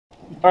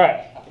All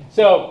right,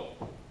 so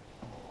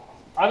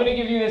I'm going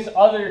to give you this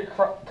other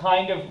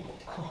kind of,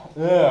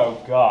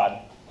 oh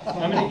God.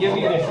 I'm going to give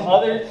you this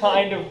other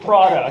kind of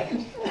product,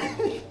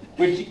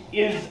 which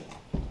is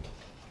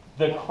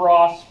the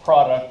cross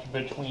product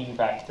between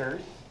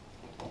vectors.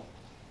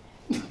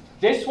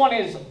 This one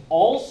is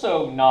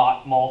also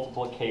not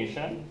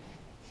multiplication.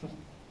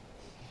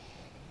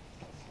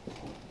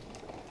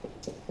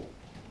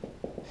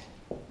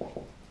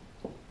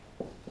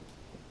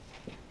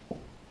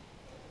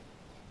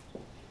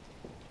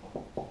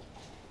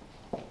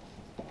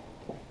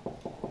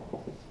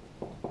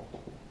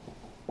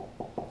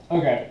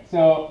 Okay,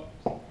 so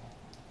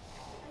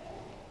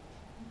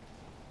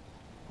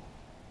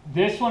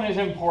this one is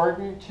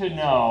important to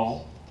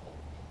know.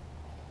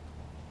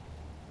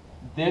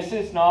 This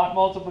is not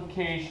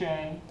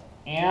multiplication,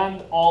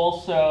 and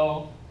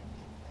also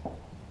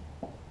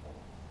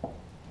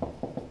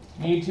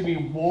need to be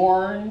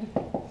warned,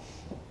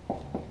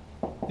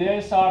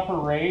 this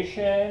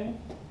operation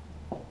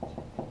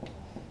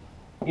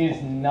is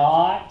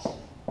not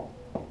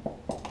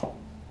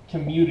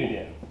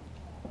commutative.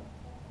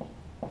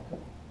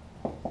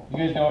 You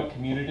guys know what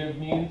commutative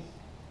means?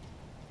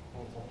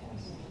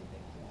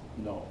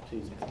 No,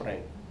 please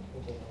explain.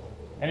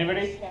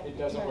 Anybody? It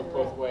doesn't work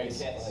both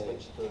ways.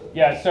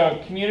 Yeah,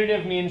 so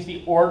commutative means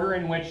the order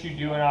in which you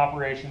do an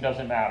operation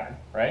doesn't matter,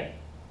 right?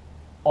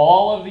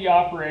 All of the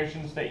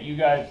operations that you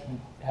guys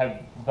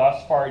have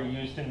thus far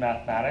used in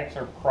mathematics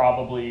are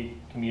probably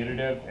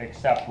commutative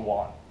except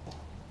one.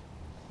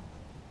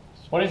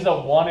 What is the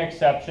one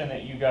exception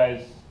that you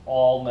guys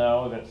all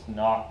know that's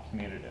not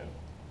commutative?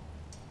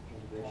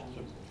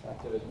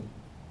 Division.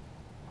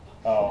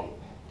 Oh.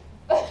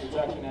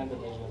 Subtraction and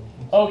division.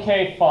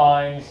 Okay,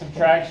 fine.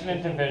 Subtraction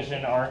and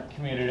division aren't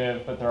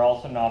commutative, but they're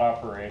also not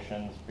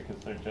operations because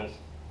they're just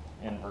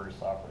inverse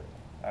operations.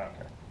 I don't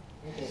care.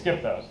 Okay.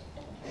 Skip those.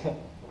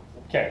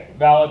 Okay,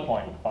 valid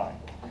point, fine.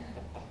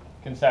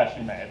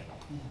 Concession made.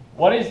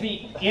 What is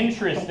the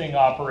interesting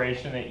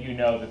operation that you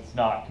know that's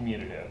not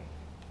commutative?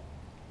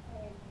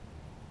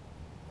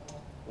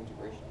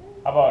 Integration.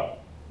 How about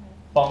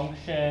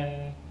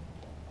function?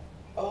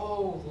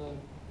 Oh,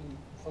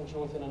 the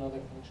function within another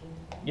function?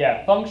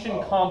 Yeah,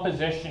 function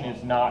composition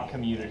is not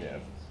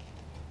commutative.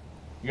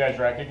 You guys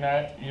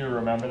recognize? You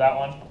remember that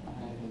one?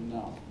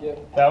 No.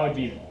 Yep. That would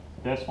be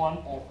this one.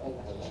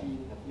 F of G.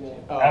 Yeah.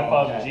 Oh, F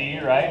of okay.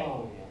 G, right?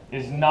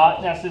 Is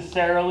not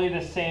necessarily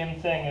the same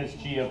thing as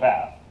G of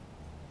F.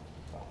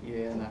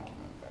 Yeah, no.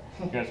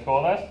 You guys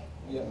cool with this?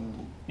 Yep.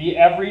 The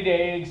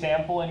everyday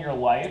example in your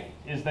life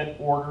is that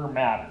order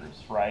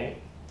matters, right?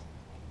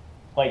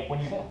 Like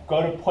when you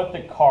go to put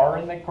the car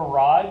in the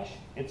garage,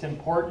 it's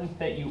important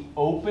that you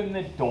open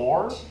the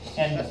door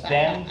and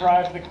then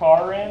drive the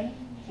car in.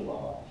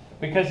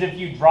 Because if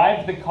you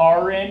drive the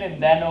car in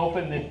and then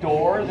open the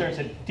door, there's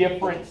a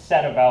different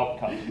set of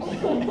outcomes.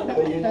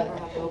 But you never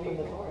have to open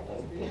the door.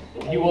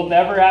 You will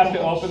never have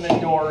to open the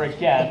door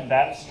again,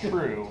 that's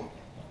true.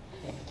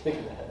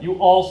 You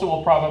also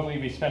will probably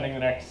be spending the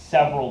next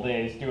several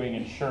days doing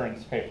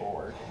insurance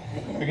paperwork.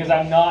 Because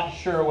I'm not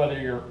sure whether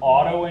your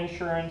auto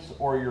insurance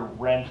or your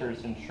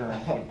renter's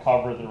insurance would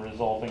cover the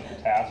resulting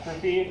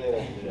catastrophe.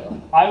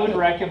 I would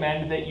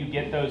recommend that you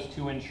get those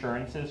two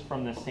insurances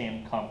from the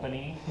same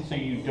company so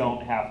you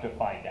don't have to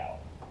find out.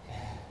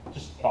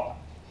 Just thought.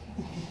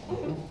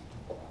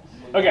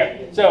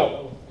 Okay,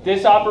 so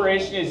this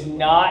operation is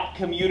not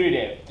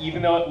commutative,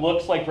 even though it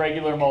looks like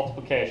regular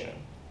multiplication.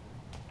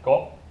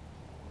 Cool?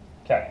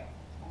 Okay,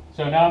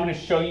 so now I'm going to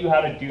show you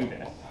how to do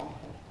this.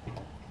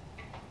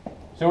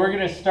 So we're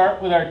going to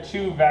start with our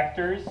two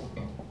vectors,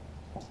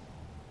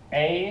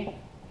 A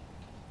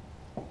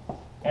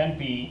and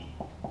B.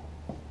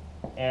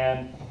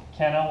 And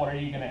Kenna, what are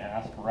you going to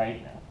ask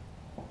right now?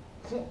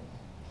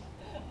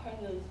 Are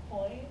those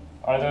points?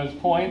 Are those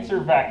points or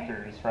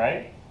vectors,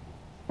 right?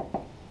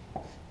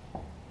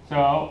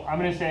 So I'm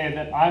going to say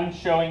that I'm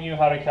showing you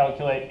how to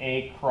calculate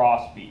A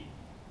cross B.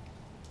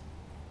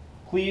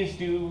 Please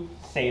do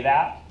say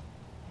that.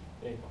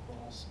 A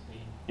cross B.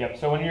 Yep,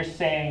 so when you're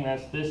saying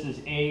this, this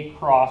is A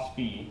cross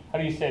B. How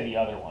do you say the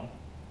other one?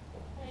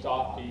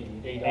 Dot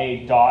B.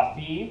 A dot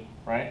B,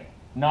 right?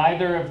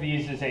 Neither of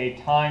these is A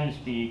times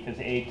B because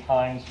A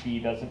times B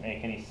doesn't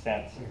make any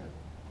sense here.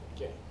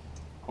 Okay.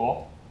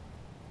 Cool?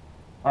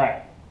 All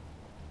right.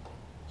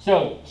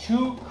 So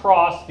to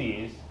cross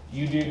these,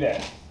 you do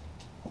this.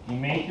 You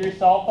make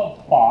yourself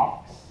a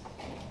box.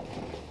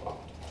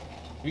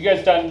 You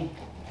guys done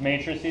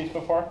matrices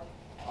before?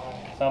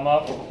 Some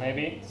of,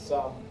 maybe?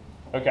 Some.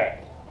 Okay.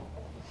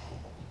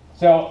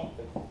 So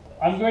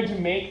I'm going to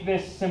make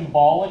this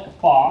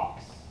symbolic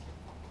box.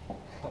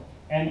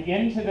 And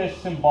into this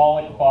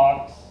symbolic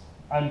box,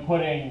 I'm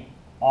putting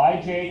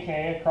I, J,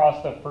 K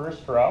across the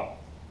first row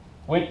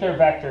with their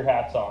vector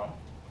hats on.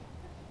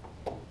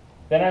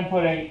 Then I'm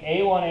putting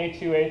A1,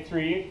 A2,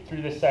 A3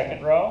 through the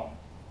second row.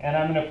 And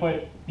I'm going to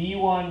put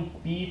B1,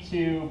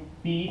 B2,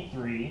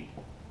 B3.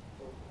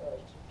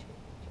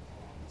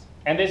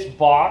 And this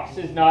box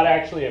is not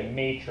actually a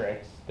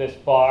matrix. this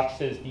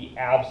box is the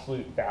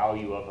absolute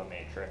value of a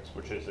matrix,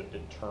 which is a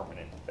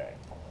determinant thing.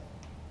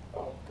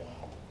 Oh, God.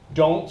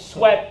 Don't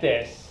sweat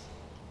this.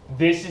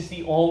 This is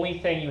the only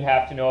thing you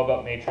have to know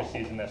about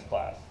matrices in this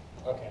class.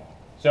 Okay.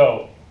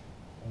 So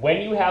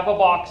when you have a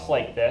box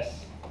like this,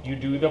 you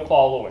do the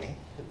following.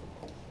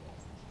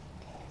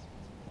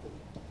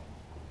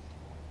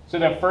 So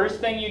the first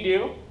thing you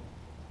do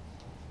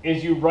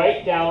is you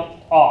write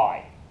down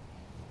I.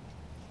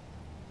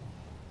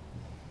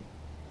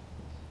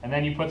 And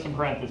then you put some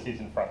parentheses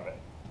in front of it.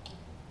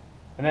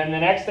 And then the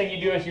next thing you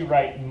do is you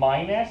write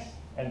minus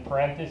and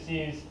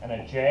parentheses and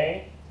a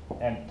J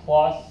and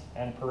plus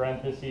and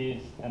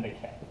parentheses and a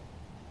K.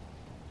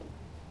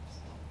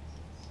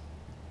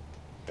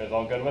 You guys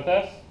all good with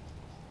this?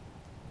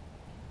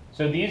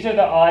 So these are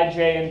the I,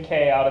 J, and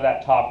K out of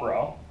that top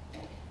row.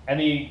 And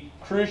the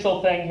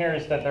crucial thing here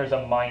is that there's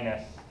a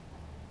minus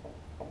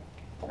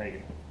right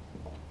here.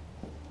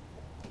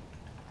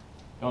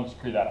 Don't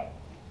screw that up.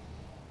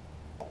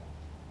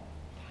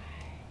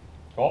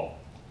 Cool?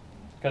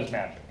 Because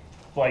magic.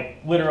 Like,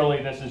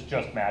 literally, this is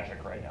just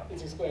magic right now.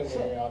 It's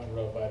explanatory on the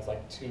road, but it's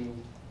like 2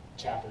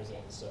 chapters in,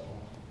 so.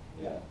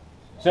 Yeah.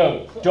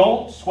 So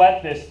don't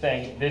sweat this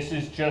thing. This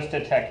is just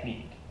a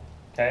technique.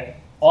 Okay?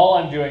 All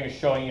I'm doing is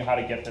showing you how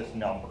to get this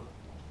number.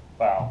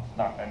 Well,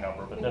 not a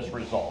number, but this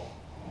result.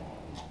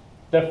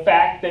 The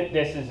fact that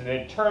this is a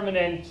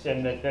determinant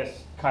and that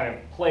this kind of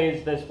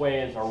plays this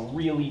way is a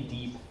really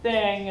deep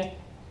thing.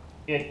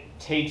 It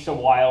takes a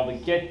while to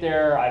get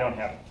there. I don't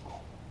have,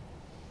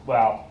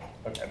 well,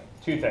 okay,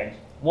 2 things.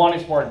 1,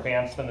 it's more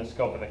advanced than the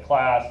scope of the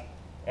class.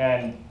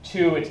 And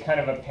 2, it's kind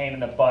of a pain in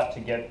the butt to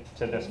get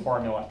to this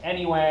formula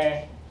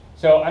anyway.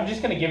 So I'm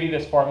just going to give you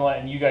this formula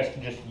and you guys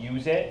can just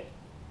use it.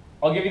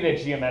 I'll give you the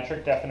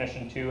geometric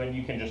definition too, and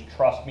you can just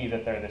trust me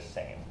that they're the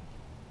same.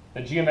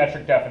 The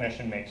geometric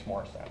definition makes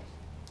more sense.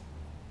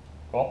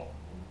 Cool?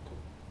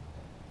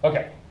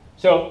 Okay,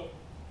 so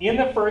in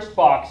the first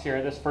box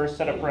here, this first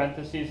set of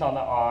parentheses on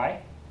the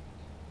I,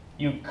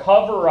 you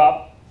cover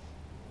up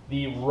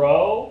the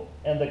row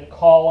and the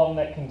column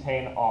that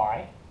contain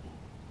I,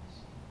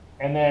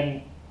 and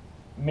then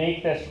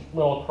make this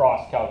little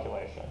cross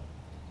calculation.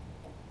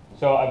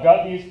 So I've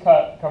got these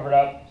covered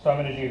up, so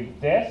I'm going to do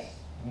this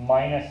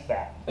minus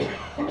that.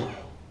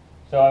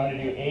 So I'm going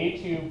to do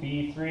A2,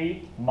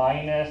 B3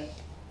 minus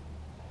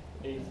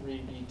A3,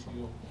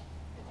 B2.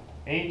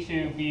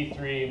 A2,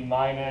 B3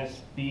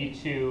 minus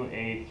B2,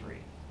 A3.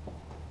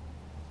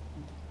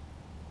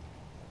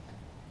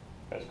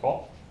 That's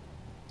cool.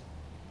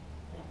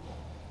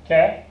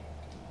 Okay.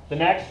 The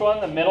next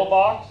one, the middle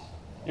box,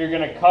 you're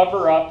going to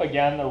cover up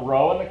again the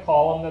row and the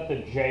column that the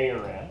J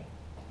are in.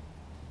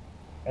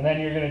 And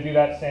then you're going to do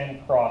that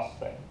same cross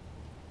thing.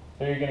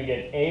 So you're going to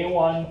get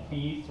A1,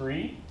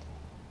 B3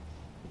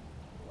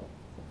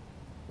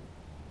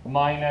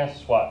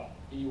 minus what?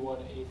 B1,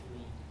 A3.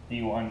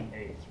 B1,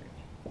 A3.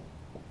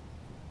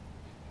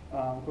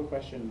 Quick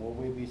question, will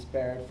we be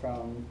spared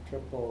from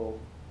triple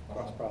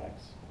cross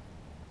products?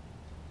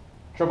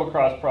 Triple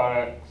cross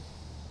products.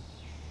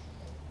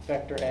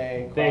 Vector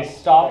A, They cross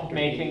stopped vector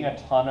making E. a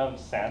ton of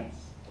sense,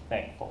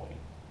 thankfully.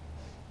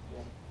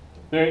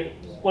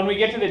 When we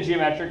get to the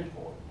geometric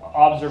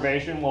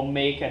observation, we'll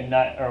make a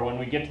nut, or when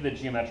we get to the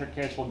geometric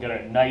case, we'll get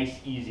a nice,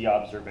 easy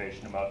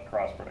observation about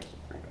cross products of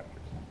 3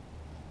 vectors.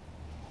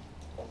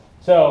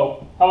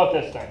 So, how about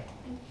this thing?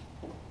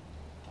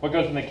 What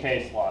goes in the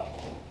K slot?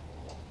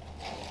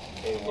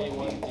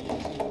 A1,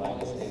 B2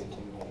 minus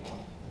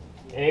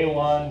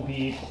A1,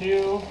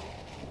 B2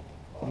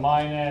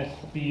 minus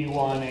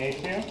B1,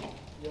 A2.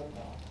 Yep.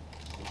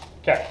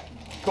 Okay,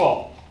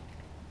 cool.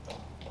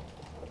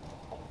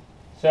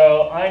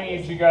 So I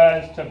need you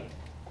guys to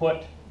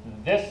put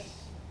this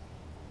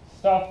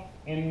stuff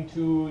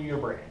into your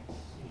brains.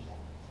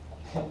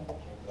 And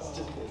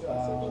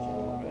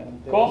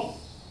Cool.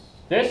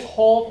 This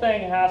whole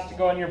thing has to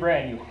go in your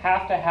brain. You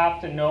have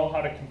to know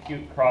how to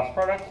compute cross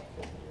products,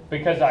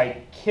 because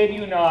I kid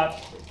you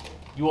not,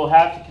 you will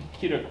have to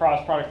compute a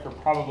cross product for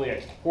probably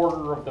a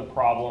quarter of the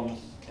problems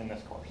in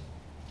this course.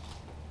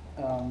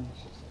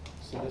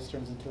 So this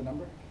turns into a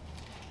number?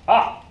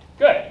 Ah,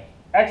 good.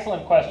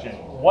 Excellent question.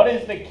 What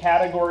is the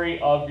category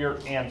of your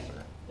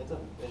answer? It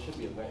should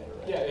be a vector,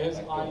 right? Yeah, it is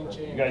I,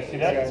 J. You guys see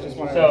Yeah, that? I just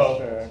wanted So-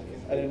 to make sure.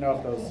 I didn't know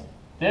if those.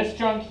 This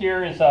junk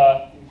here is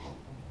a,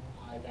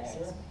 I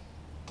vector.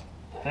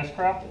 this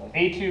crap,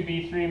 A2,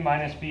 B3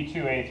 minus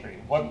B2, A3.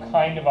 What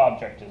kind of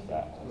object is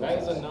that? That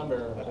is a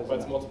number, but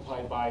it's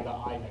multiplied by the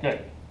I vector.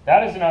 Good.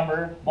 That is a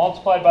number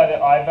multiplied by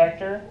the I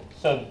vector.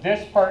 So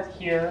this part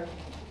here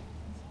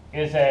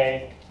is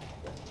a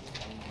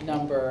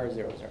Number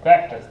 0, 0.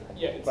 vector.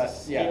 Yeah, it's But,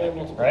 a yeah. scalar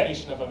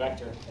multiplication of a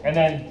vector. And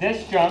then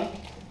this junk,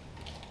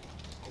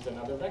 Is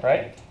another vector.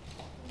 right,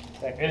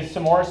 Vector. is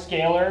some more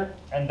scalar,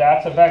 and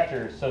that's a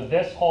vector. So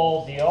this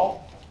whole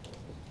deal,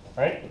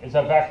 right, is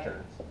a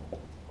vector.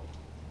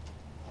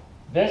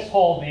 This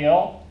whole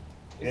deal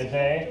is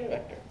a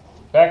Vector.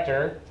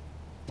 vector,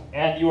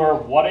 and you are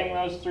whatting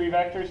those 3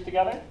 vectors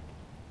together?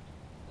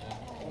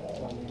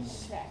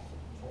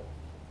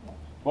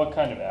 What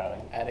kind of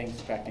adding? Adding,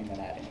 subtracting, then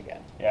adding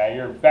again. Yeah,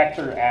 you're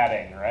vector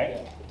adding, right?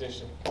 Yeah,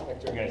 addition,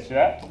 vector You guys see addition.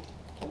 that?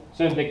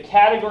 So the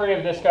category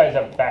of this guy is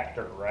a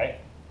vector, right?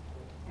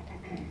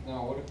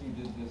 Now, what if you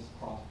did this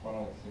cross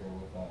products here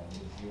with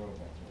the zero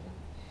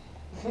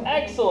vector?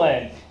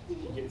 Excellent. You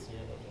get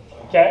zero.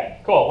 Okay,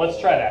 cool. Let's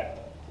try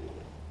that.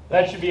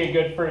 That should be a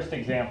good first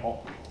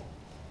example.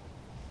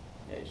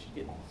 Yeah, you should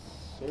get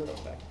 0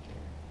 vector.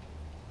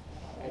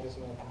 I just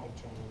know how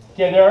to turn it.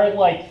 Okay, there are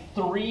like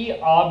 3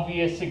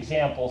 obvious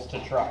examples to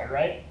try,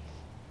 right?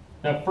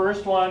 The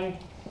first one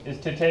is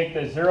to take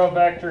the 0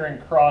 vector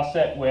and cross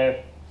it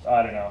with,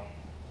 I don't know,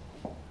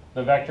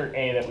 the vector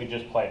A that we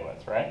just played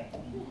with, right?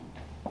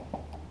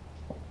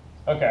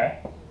 Okay,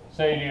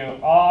 so you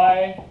do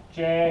I,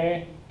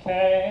 J,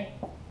 K,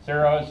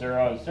 0,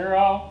 0,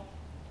 0.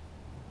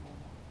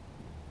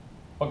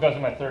 What goes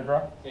in my third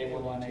row?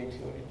 A1, A2,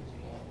 A3.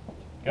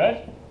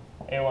 Good.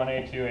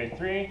 A1, A2,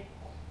 A3.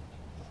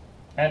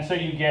 And so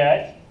you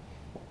get,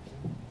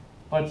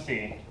 let's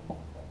see,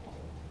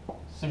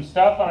 some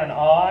stuff on an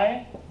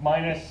I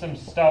minus some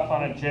stuff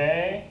on a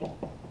J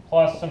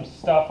plus some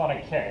stuff on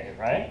a K,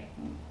 right?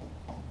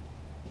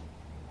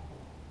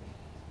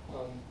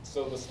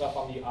 So the stuff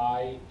on the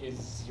I is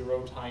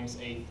 0 times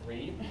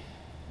A3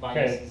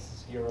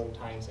 minus 0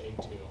 times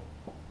A2.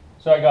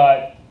 So I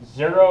got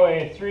 0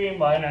 A3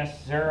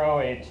 minus 0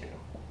 A2.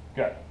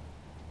 Good.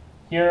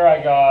 Here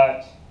I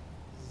got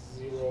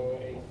 0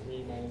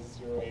 A3 minus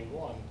 0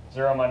 A1.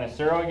 0 minus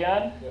 0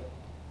 again. Yep.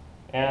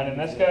 And in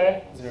this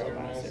guy, 0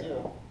 minus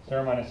 0.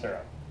 0 minus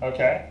 0.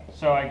 Okay,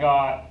 so I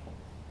got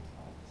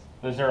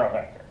the 0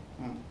 vector.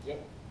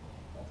 Yep.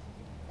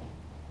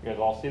 You guys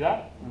all see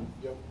that?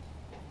 Yep.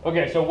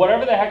 Okay, so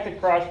whatever the heck the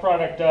cross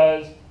product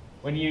does,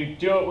 when you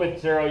do it with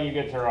 0, you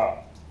get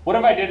 0. What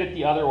if I did it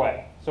the other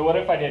way? So what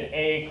if I did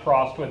A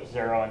crossed with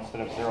 0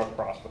 instead of 0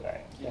 crossed with A?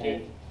 You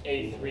get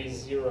A3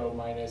 0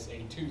 minus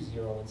A2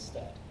 0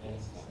 instead. And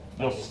it's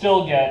You'll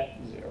still get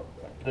 0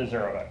 vector. the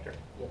 0 vector.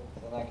 Yep.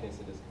 In that case,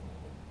 it is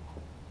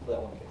commutative. For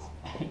that one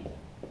case.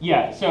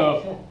 Yeah,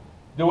 so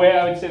the way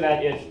I would say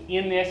that is,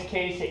 in this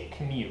case, it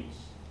commutes.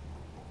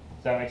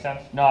 Does that make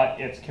sense?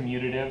 Not it's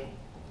commutative,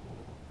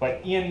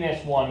 but in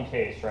this one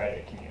case, right,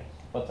 it commutes.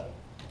 What's up?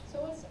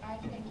 So what's I,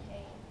 J,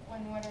 K?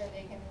 What are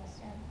they going to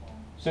stand for?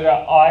 So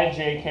that I,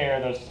 J, K are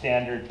those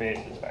standard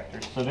basis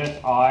vectors. So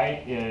this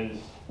I is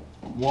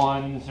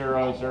 1,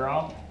 0,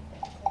 0.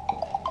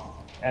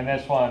 And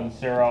this one,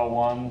 0,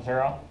 1,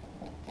 0.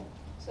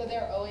 So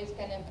they're always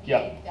going to be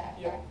Yep. that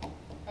Yep. factor?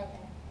 Okay.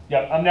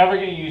 Yep, I'm never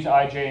going to use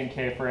I, J, and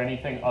K for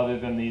anything other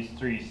than these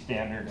 3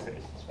 standard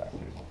basis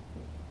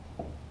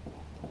vectors.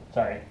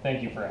 Sorry,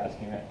 thank you for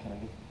asking that,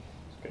 Kennedy.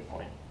 It's a good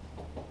point.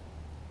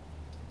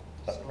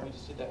 So when we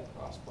just did that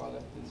cross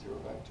product, the zero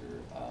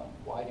vector,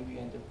 why do we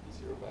end up with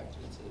the zero vector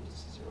instead of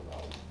just a zero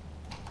value?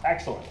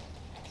 Excellent.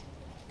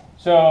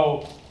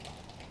 So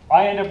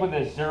I end up with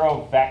a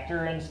 0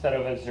 vector instead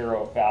of a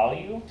 0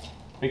 value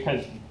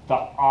because the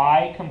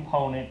I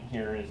component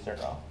here is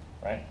 0,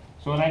 right?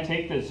 So when I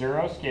take the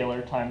 0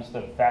 scalar times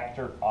the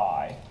vector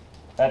I,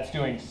 that's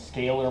doing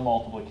scalar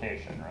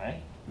multiplication,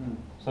 right?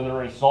 So the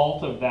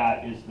result of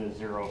that is the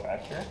 0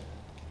 vector.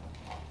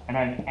 And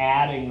I'm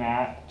adding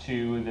that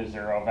to the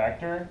 0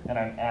 vector, and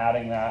I'm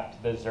adding that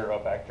to the 0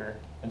 vector.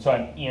 And so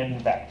I'm in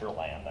vector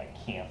land. I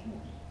can't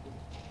leave.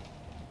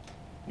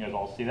 You guys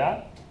all see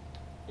that?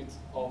 It's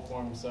all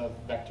forms of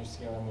vector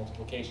scalar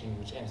multiplication,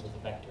 which ends with a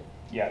vector.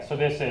 Yeah, so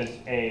this is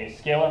a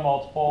scalar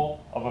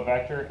multiple of a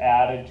vector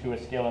added to a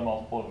scalar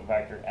multiple of a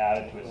vector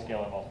added to a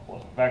scalar multiple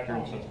of a vector,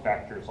 and so it's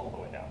vectors all the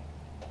way down.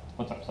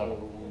 What's up, So Sub?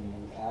 when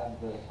you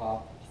add the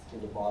top to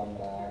the bottom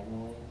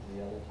diagonally,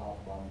 the other top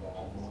bottom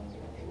diagonally,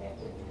 or the left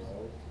over the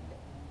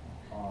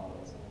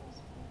rows,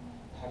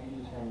 how do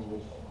you determine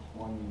which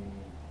one you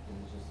need? Is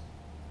it just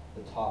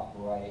the top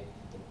right,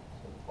 the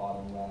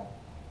bottom left,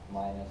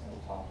 minus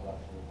the top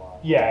left to the bottom?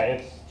 Yeah,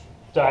 it's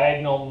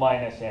diagonal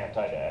minus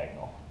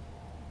anti-diagonal.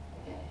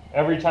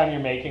 Every time you're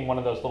making one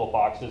of those little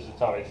boxes,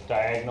 it's always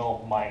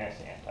diagonal minus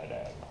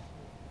anti-diagonal.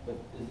 But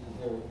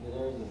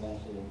there is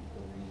eventually a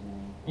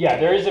reason. Yeah,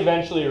 there is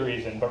eventually a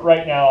reason, but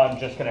right now I'm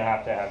just going to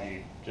have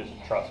you just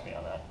trust me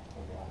on that.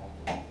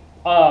 Okay,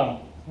 I have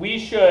to. We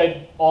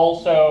should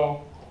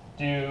also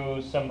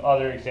do some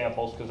other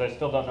examples because I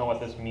still don't know what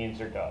this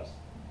means or does.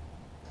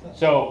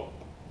 So,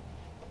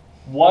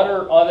 what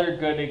are other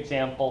good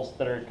examples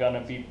that are going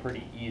to be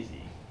pretty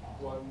easy?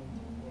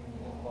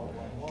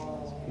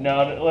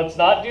 No, let's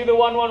not do the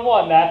 1, 1,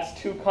 1. That's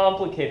too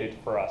complicated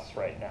for us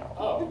right now.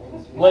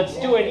 Oh. Let's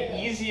do an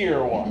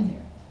easier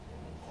one.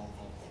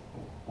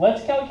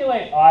 Let's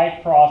calculate I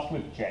crossed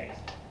with J.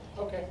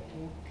 Okay.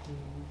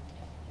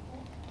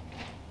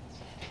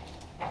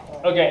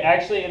 Okay,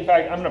 actually, in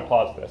fact, I'm going to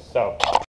pause this. So.